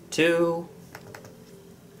 2.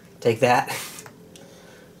 Take that.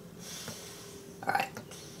 Alright.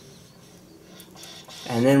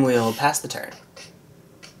 And then we'll pass the turn.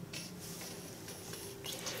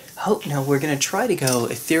 Oh, now we're going to try to go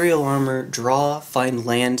Ethereal Armor, draw, find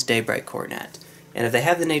land, Daybreak Coronet. And if they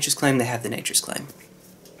have the Nature's Claim, they have the Nature's Claim.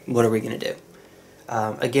 What are we going to do?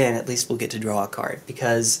 Again, at least we'll get to draw a card,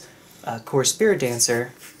 because Kor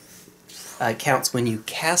Spiritdancer counts when you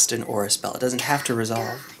cast an aura spell. It doesn't have to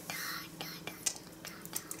resolve.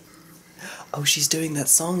 Oh, she's doing that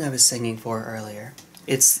song I was singing for earlier.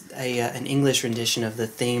 It's an English rendition of the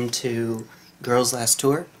theme to Girls' Last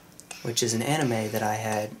Tour, which is an anime that I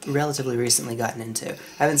had relatively recently gotten into.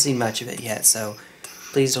 I haven't seen much of it yet, so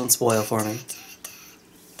please don't spoil for me.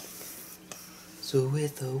 So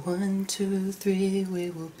with a 1, 2, 3, we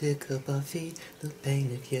will pick up our feet. The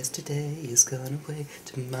pain of yesterday is gone away.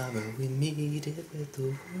 Tomorrow we meet it with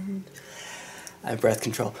the wind. I have breath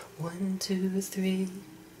control. 1, 2, 3.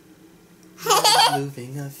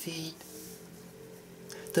 Moving our feet.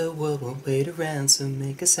 The world won't wait around, so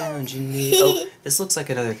make a sound you need. Oh, this looks like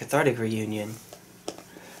another cathartic reunion.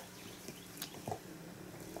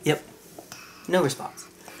 Yep. No response.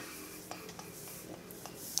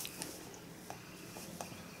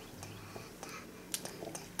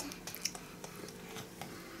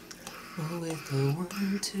 Oh, with the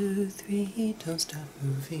 1, 2, 3, don't stop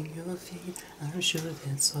moving your feet. I'm sure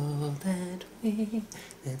that's all that we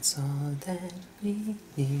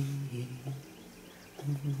need.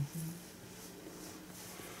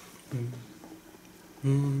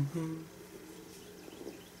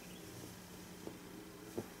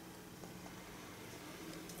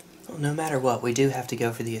 Well, no matter what, we do have to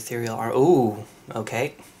go for the Ethereal Armor. Ooh,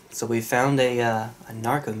 okay. So we found a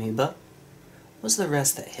Narcomoeba. What's the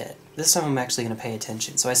rest that hit? This time I'm actually going to pay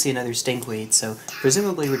attention. So I see another Stinkweed, so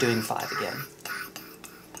presumably we're doing 5 again.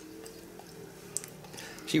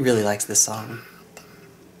 She really likes this song.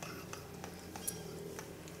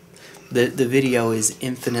 The video is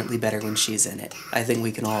infinitely better when she's in it. I think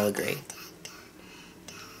we can all agree.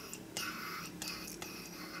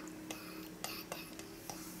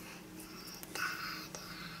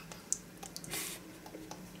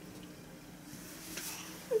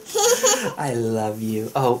 I love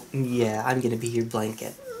you. Oh, yeah, I'm gonna be your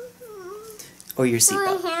blanket. Or your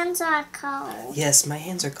seatbelt. My hands are cold. Yes, my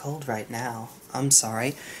hands are cold right now. I'm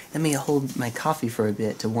sorry. Let me hold my coffee for a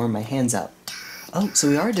bit to warm my hands up. Oh, so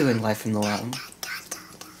we are doing Life from the Loam.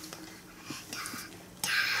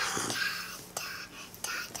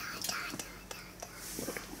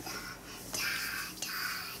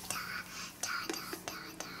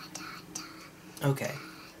 Okay.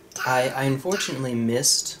 I unfortunately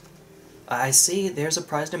missed... I see there's a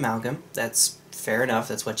prized amalgam. That's fair enough.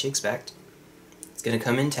 That's what you expect. It's going to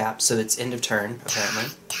come in tapped, so it's end of turn,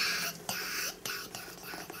 apparently.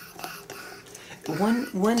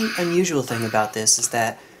 One unusual thing about this is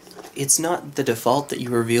that it's not the default that you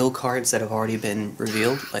reveal cards that have already been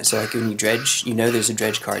revealed. So like when you dredge, you know there's a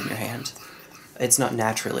dredge card in your hand. It's not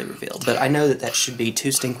naturally revealed, but I know that that should be 2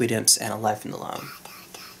 Stinkweed Imps and a Life in the Loam.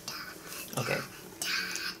 Okay.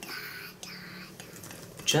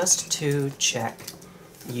 Just to check,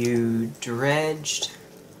 you dredged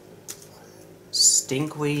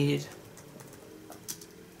Stinkweed,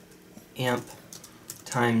 Imp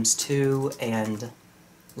times 2, and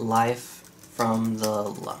Life from the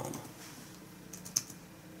Loam.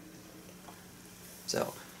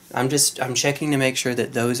 So, I'm checking to make sure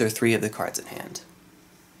that those are 3 of the cards in hand.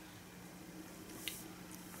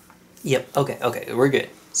 Yep, okay, we're good.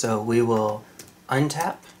 So we will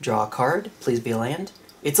untap, draw a card, please be a land.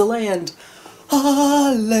 It's a land!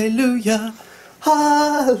 Hallelujah!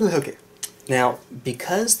 Hallelujah! Okay. Now,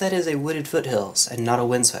 because that is a Wooded Foothills and not a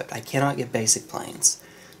Windswept, I cannot get basic plains.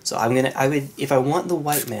 So if I want the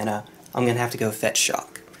white mana, I'm gonna have to go fetch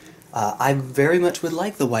Shock. I very much would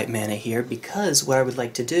like the white mana here because what I would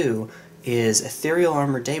like to do is Ethereal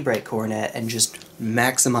Armor Daybreak Coronet and just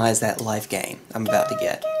maximize that life gain I'm about to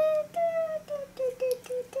get.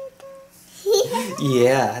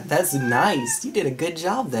 Yeah, that's nice. You did a good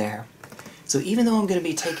job there. So even though I'm going to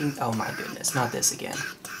be taking... Oh my goodness, not this again.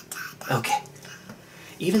 Okay.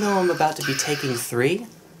 Even though I'm about to be taking 3,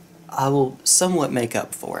 I will somewhat make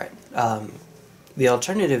up for it. The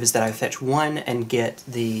alternative is that I fetch 1 and get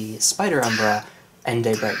the Spider Umbra and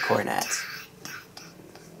Daybreak Coronet.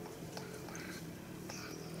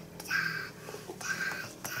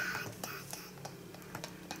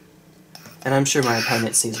 And I'm sure my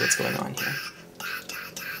opponent sees what's going on here.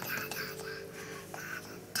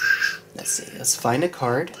 Let's see, let's find a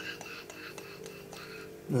card.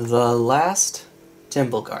 The last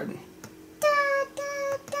Temple Garden.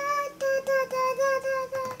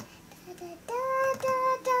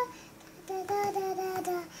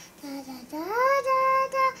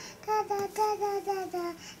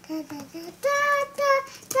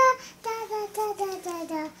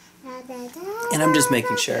 And I'm just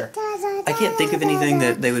making sure. I can't think of anything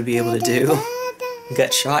that they would be able to do.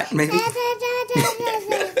 Gut shot, maybe?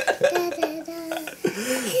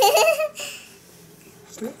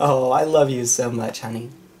 Oh, I love you so much, honey.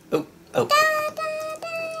 Oh, oh.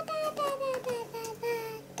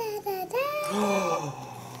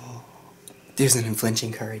 There's an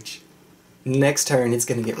Unflinching Courage. Next turn, it's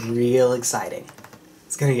gonna get real exciting.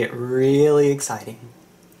 It's gonna get really exciting.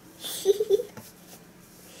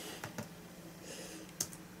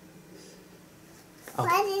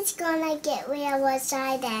 What is gonna get real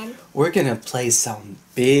exciting? We're gonna play some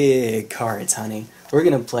big cards, honey. We're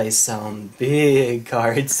gonna play some big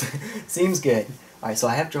cards. Seems good. Alright, so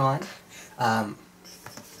I have drawn.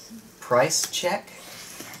 Price check.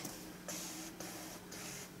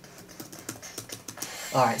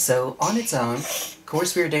 Alright, so on its own, Kor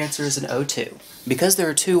Spiritdancer is an 0-2. Because there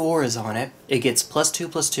are 2 auras on it, it gets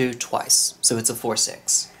 +2/+2 twice, so it's a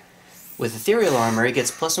 4/6. With Ethereal Armor, it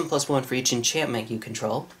gets +1/+1 for each enchantment you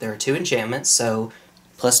control. There are 2 enchantments, so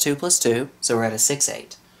 +2/+2, so we're at a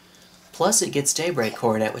 6/8. Plus it gets Daybreak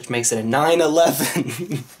Coronet, which makes it a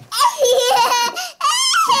 9/11.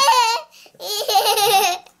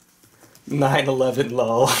 9/11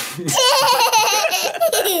 lol.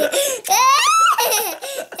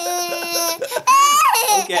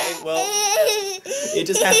 Okay, well, it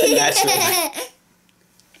just happened naturally.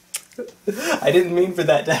 I didn't mean for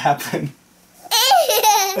that to happen.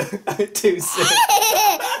 Too soon.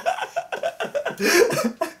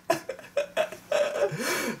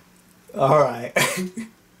 Alright.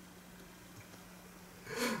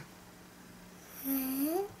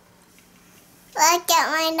 Look at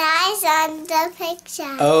my eyes on the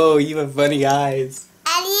picture. Oh, you have funny eyes.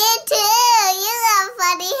 And you too. You got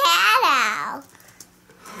funny hair now.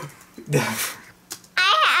 I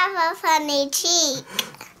have a funny cheek.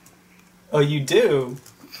 Oh, you do?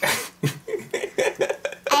 I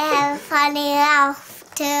have a funny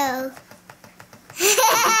mouth too.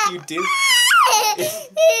 You do?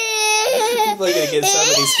 People are gonna get so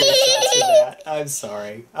many screenshots for that. I'm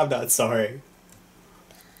sorry. I'm not sorry.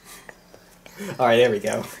 Alright, there we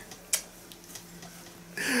go.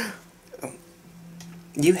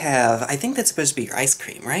 You have, I think that's supposed to be your ice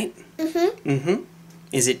cream, right? Mm-hmm. Mm-hmm.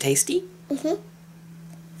 Is it tasty? Mm-hmm.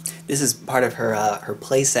 This is part of her her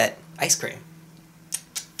playset ice cream.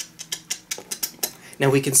 Now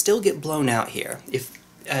we can still get blown out here. If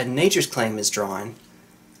Nature's Claim is drawn...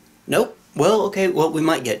 Nope. Well, okay, well, we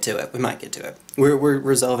might get to it. We might get to it. We're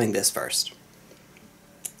resolving this first.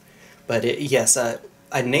 But yes, a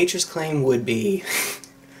Nature's Claim would be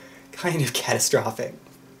kind of catastrophic.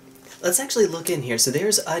 Let's actually look in here. So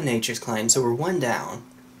there's a Nature's Claim, so we're 1 down.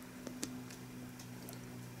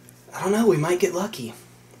 I don't know, we might get lucky.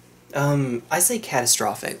 I say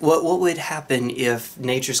catastrophic. What would happen if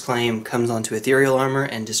Nature's Claim comes onto Ethereal Armor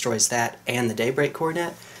and destroys that and the Daybreak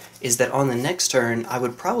Coronet is that on the next turn I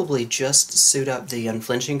would probably just suit up the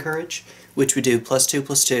Unflinching Courage, which would do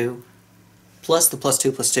 +2/+2 plus the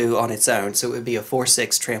 +2/+2 on its own, so it would be a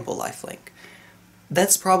 4/6 trample lifelink.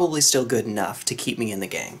 That's probably still good enough to keep me in the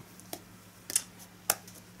game.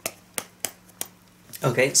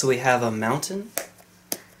 Okay, so we have a mountain.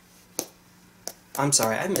 I'm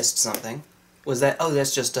sorry, I missed something. Was that... Oh,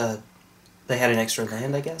 that's just they had an extra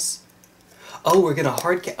land, I guess? Oh, we're gonna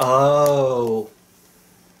Oh!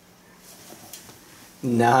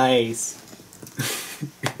 Nice.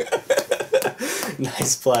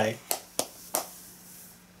 Nice play.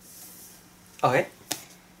 Okay.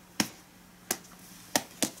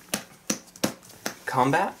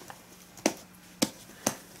 Combat?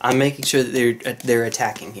 I'm making sure that they're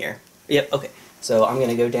attacking here. Yep, okay. So I'm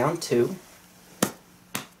gonna go down 2.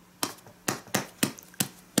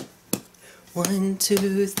 1,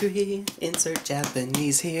 2, 3, insert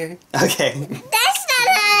Japanese here. Okay. That's not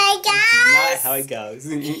how it goes. Not how it goes.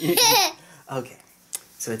 Okay.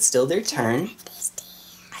 So it's still their turn.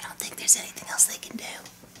 I don't think there's anything else they can do.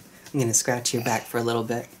 I'm gonna scratch your back for a little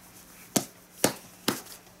bit.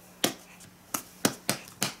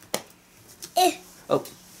 Oh.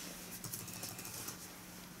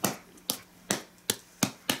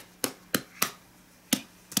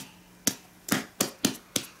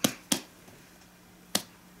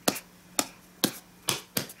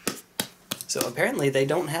 So apparently they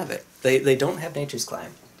don't have it. They don't have Nature's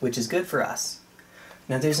Climb, which is good for us.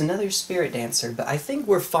 Now there's another Spirit Dancer, but I think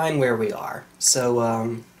we're fine where we are.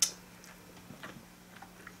 So,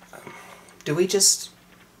 do we just...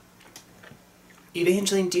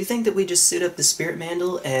 Evangeline, do you think that we just suit up the Spirit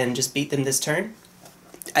Mantle and just beat them this turn?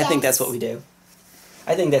 I think that's what we do.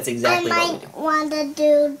 I think that's exactly what we do. I might want to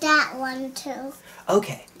do that one too.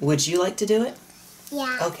 Okay, would you like to do it?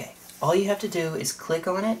 Yeah. Okay, all you have to do is click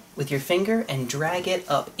on it with your finger and drag it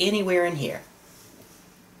up anywhere in here.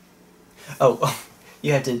 Oh,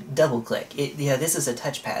 you have to double click. Yeah, this is a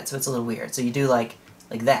touchpad, so it's a little weird. So you do like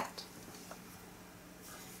that.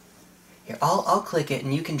 Here, I'll click it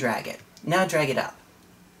and you can drag it. Now drag it up.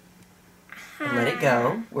 And let it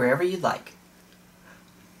go wherever you'd like.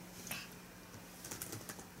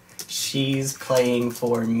 She's playing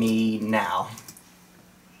for me now.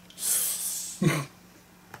 I'm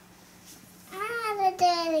gonna do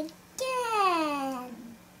it again.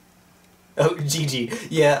 Oh, GG.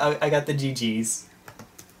 Yeah, I got the GGs.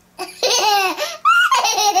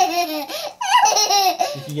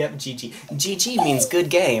 Yep, GG. GG means good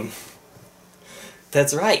game.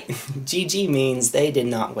 That's right. GG means they did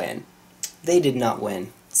not win. They did not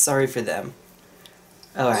win. Sorry for them.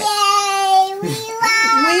 Alright. Yay! We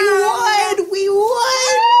won! We won! We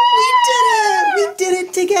won! We did it! We did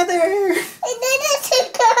it together! We did it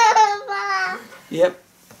together! Yep.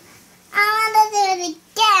 I want to do it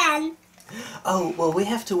again. Oh, well, we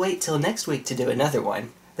have to wait till next week to do another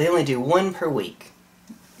one. They only do one per week.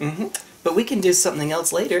 But we can do something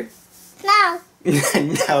else later. No.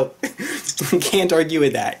 No. Can't argue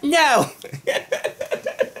with that. No!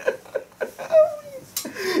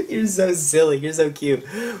 You're so silly. You're so cute.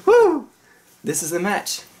 Woo! This is the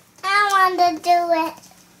match. I want to do it.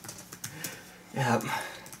 Yep.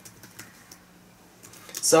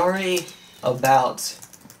 Sorry about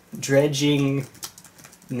dredging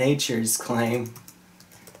Nature's Claim.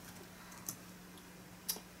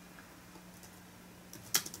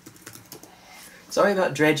 Sorry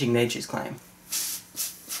about dredging Nature's Claim.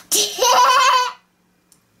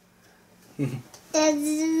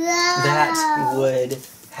 That would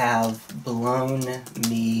have blown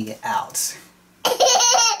me out.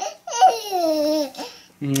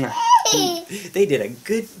 They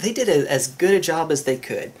did as good a job as they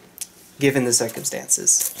could, given the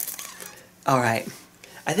circumstances. Alright,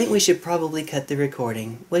 I think we should probably cut the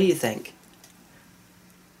recording. What do you think?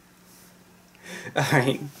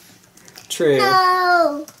 Alright. True.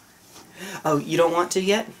 No. Oh, you don't want to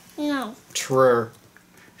yet? No. True.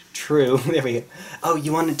 True. There we go. Oh,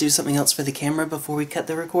 you want to do something else for the camera before we cut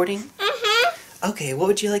the recording? Okay, what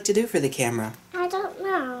would you like to do for the camera? I don't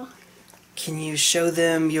know. Can you show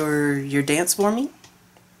them your dance for me?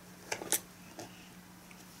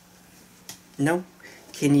 No?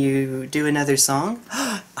 Can you do another song?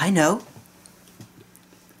 I know.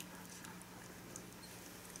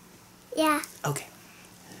 Yeah. Okay.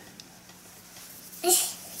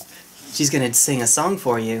 She's gonna sing a song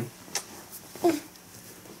for you.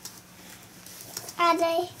 Are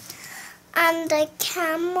they on the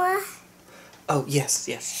camera? Oh, yes,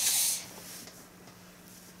 yes.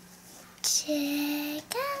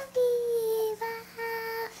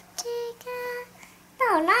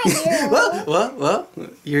 No, not you. Well,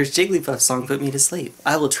 your Jigglypuff song put me to sleep.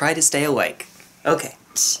 I will try to stay awake. Okay.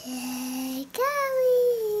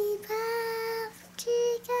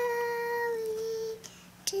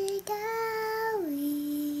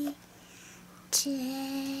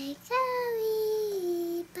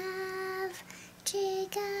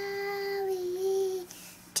 Jiggly,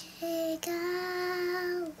 jiggly,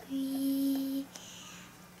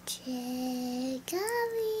 jiggly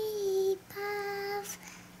puff,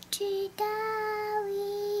 jiggly,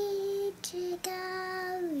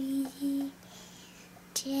 jiggly,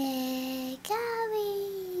 jiggly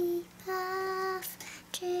puff,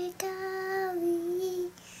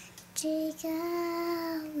 jiggly,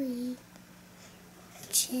 jiggly,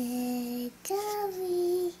 jiggly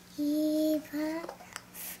puff.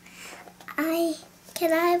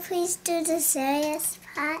 Can I please do the serious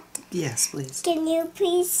part? Yes, please. Can you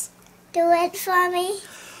please do it for me?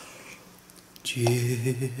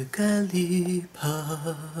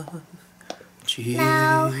 Jigglypuff,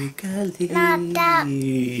 jiggly. Not that.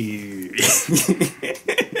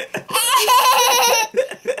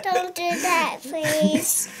 Don't do that,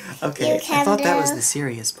 please. Okay, You can I thought that was do. the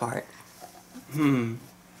serious part.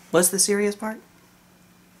 What's the serious part?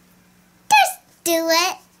 Just do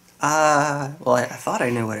it. Well, I thought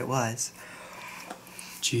I knew what it was.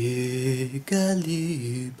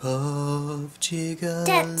 Jigglypuff, jiggly,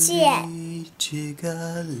 That's it.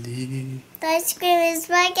 jiggly. The ice cream is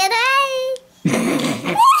spaghetti.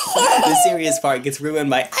 The serious part gets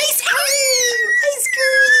ruined by ice cream! Ice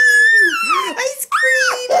cream! Ice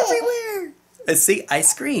cream everywhere! Let's see,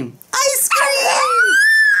 ice cream. Ice cream!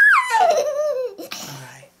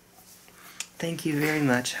 Alright. Thank you very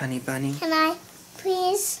much, Honey Bunny. Can I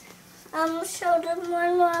please show them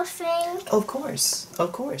one more thing? Of course,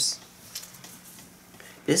 of course.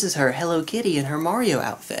 This is her Hello Kitty in her Mario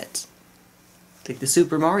outfit. Like the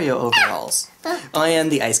Super Mario overalls. I am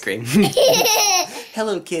the ice cream.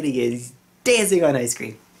 Hello Kitty is dancing on ice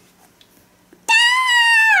cream.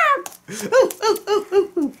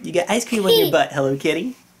 Ooh. You got ice cream on your butt, Hello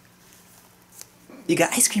Kitty. You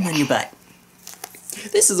got ice cream on your butt.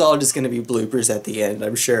 This is all just going to be bloopers at the end,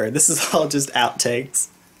 I'm sure. This is all just outtakes.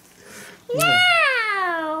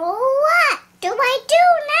 Now, what do I do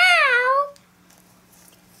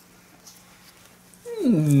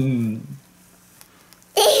now?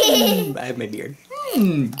 I have my beard.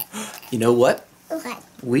 You know what? What?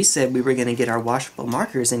 We said we were going to get our washable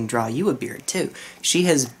markers and draw you a beard, too. She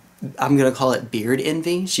has, I'm going to call it beard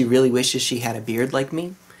envy. She really wishes she had a beard like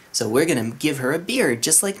me. So we're going to give her a beard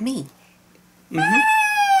just like me. Hey,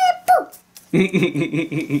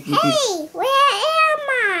 where am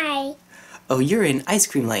I? Oh, you're in Ice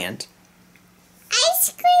Cream Land.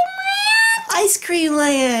 Ice cream land? Ice Cream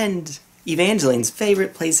Land! Evangeline's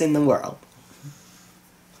favorite place in the world.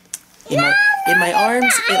 In my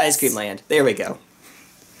arms in Ice Cream Land. There we go.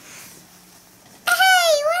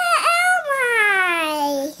 Hey, where am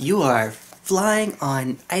I? You are flying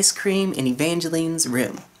on ice cream in Evangeline's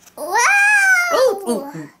room. Wow!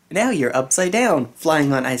 Ooh. Now you're upside down,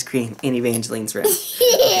 flying on ice cream in Evangeline's room.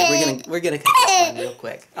 Okay, we're gonna cut this one real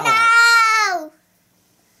quick. All right. No!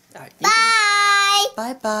 All right. Bye!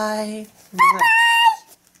 Bye.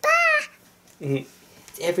 Bye!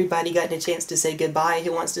 Everybody gotten a chance to say goodbye?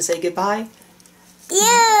 Who wants to say goodbye?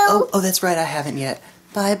 You! Oh, that's right, I haven't yet.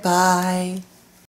 Bye.